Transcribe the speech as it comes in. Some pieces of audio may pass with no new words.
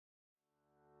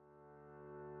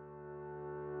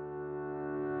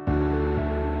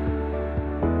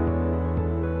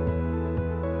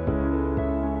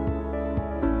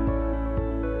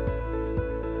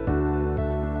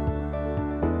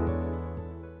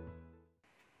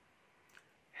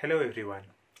Hello everyone.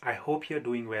 I hope you're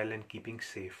doing well and keeping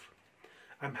safe.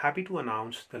 I'm happy to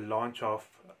announce the launch of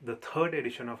the third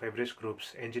edition of Everest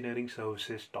Group's Engineering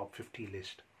Services Top 50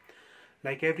 list.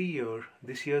 Like every year,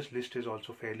 this year's list is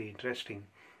also fairly interesting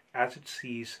as it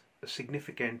sees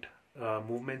significant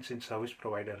movements in service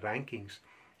provider rankings,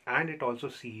 and it also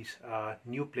sees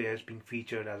new players being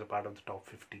featured as a part of the top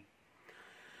 50.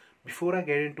 Before I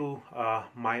get into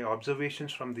my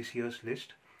observations from this year's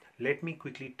list, let me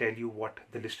quickly tell you what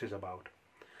the list is about.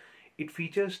 It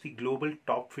features the global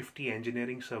top 50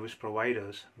 engineering service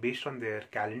providers based on their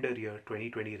calendar year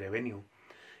 2020 revenue,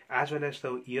 as well as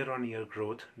the year-on-year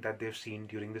growth that they've seen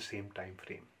during the same time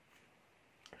frame.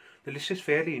 The list is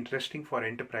fairly interesting for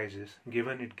enterprises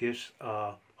given it gives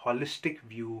a holistic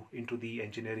view into the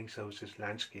engineering services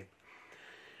landscape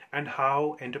and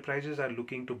how enterprises are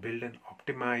looking to build an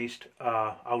optimized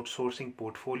outsourcing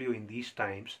portfolio in these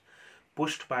times,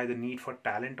 pushed by the need for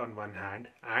talent on one hand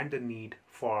and the need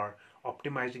for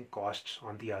optimizing costs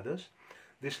on the others.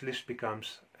 This list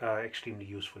becomes extremely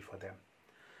useful for them.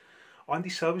 On the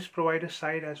service provider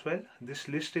side as well, this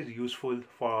list is useful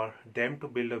for them to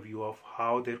build a view of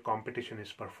how their competition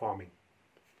is performing.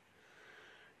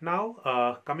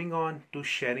 Now, coming on to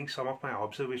sharing some of my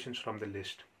observations from the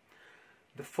list.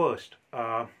 The first,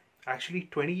 actually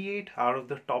 28 out of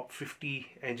the top 50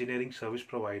 engineering service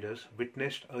providers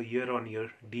witnessed a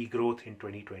year-on-year degrowth in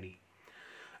 2020.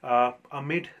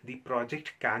 Amid the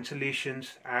project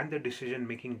cancellations and the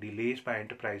decision-making delays by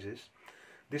enterprises,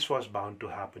 this was bound to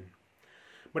happen.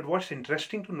 But what's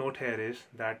interesting to note here is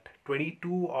that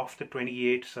 22 of the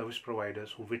 28 service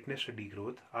providers who witnessed a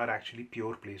degrowth are actually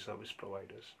pure play service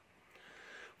providers.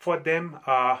 For them,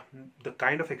 the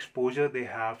kind of exposure they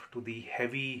have to the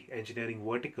heavy engineering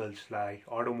verticals like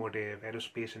automotive,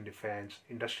 aerospace and defense,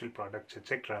 industrial products,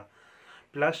 etc.,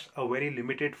 plus a very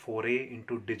limited foray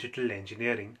into digital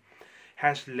engineering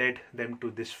has led them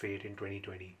to this fate in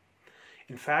 2020.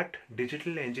 In fact,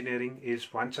 digital engineering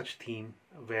is one such theme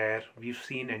where we've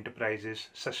seen enterprises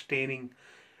sustaining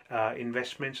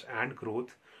investments and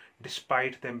growth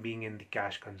despite them being in the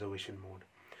cash conservation mode.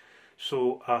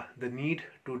 So the need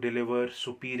to deliver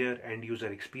superior end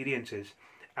user experiences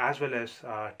as well as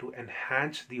to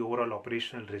enhance the overall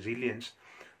operational resilience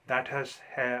that has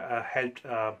helped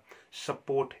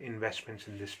support investments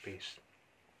in this space.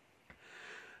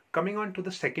 Coming on to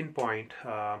the second point,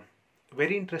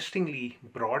 very interestingly,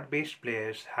 broad-based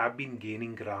players have been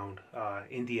gaining ground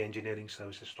in the engineering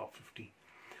services top 50.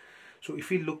 So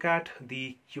if we look at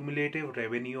the cumulative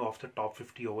revenue of the top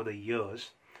 50 over the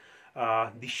years,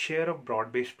 the share of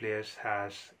broad-based players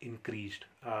has increased.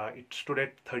 It stood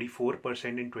at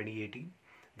 34% in 2018,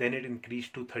 then it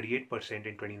increased to 38%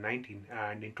 in 2019,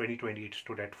 and in 2020 it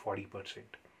stood at 40%.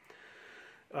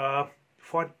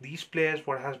 For these players,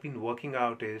 what has been working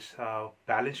out is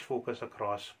balanced focus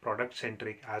across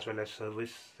product-centric as well as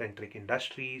service-centric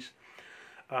industries,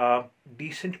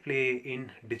 decent play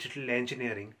in digital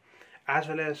engineering, as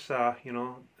well as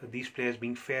these players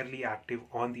being fairly active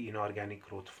on the inorganic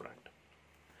growth front.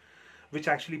 Which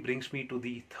actually brings me to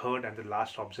the third and the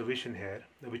last observation here,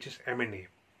 which is M&A.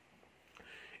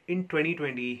 In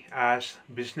 2020, as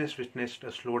business witnessed a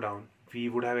slowdown, we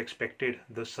would have expected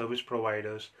the service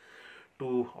providers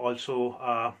to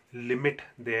also limit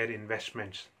their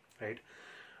investments, right?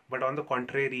 But on the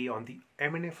contrary, on the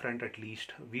M&A front at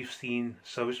least, we've seen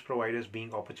service providers being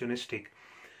opportunistic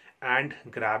and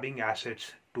grabbing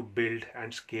assets to build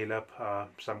and scale up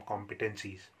some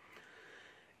competencies.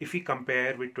 If we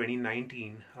compare with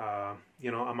 2019,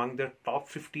 among the top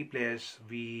 50 players,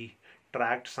 we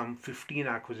tracked some 15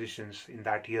 acquisitions in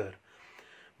that year.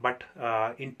 But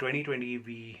in 2020,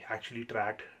 we actually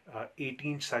tracked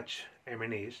 18 such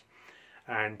M&As,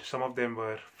 and some of them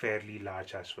were fairly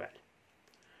large as well.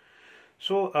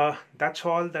 So that's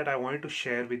all that I wanted to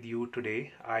share with you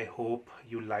today. I hope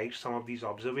you liked some of these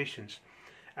observations,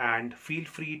 and feel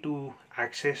free to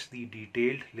access the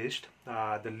detailed list,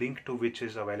 the link to which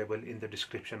is available in the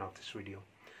description of this video.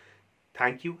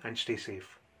 Thank you and stay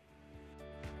safe.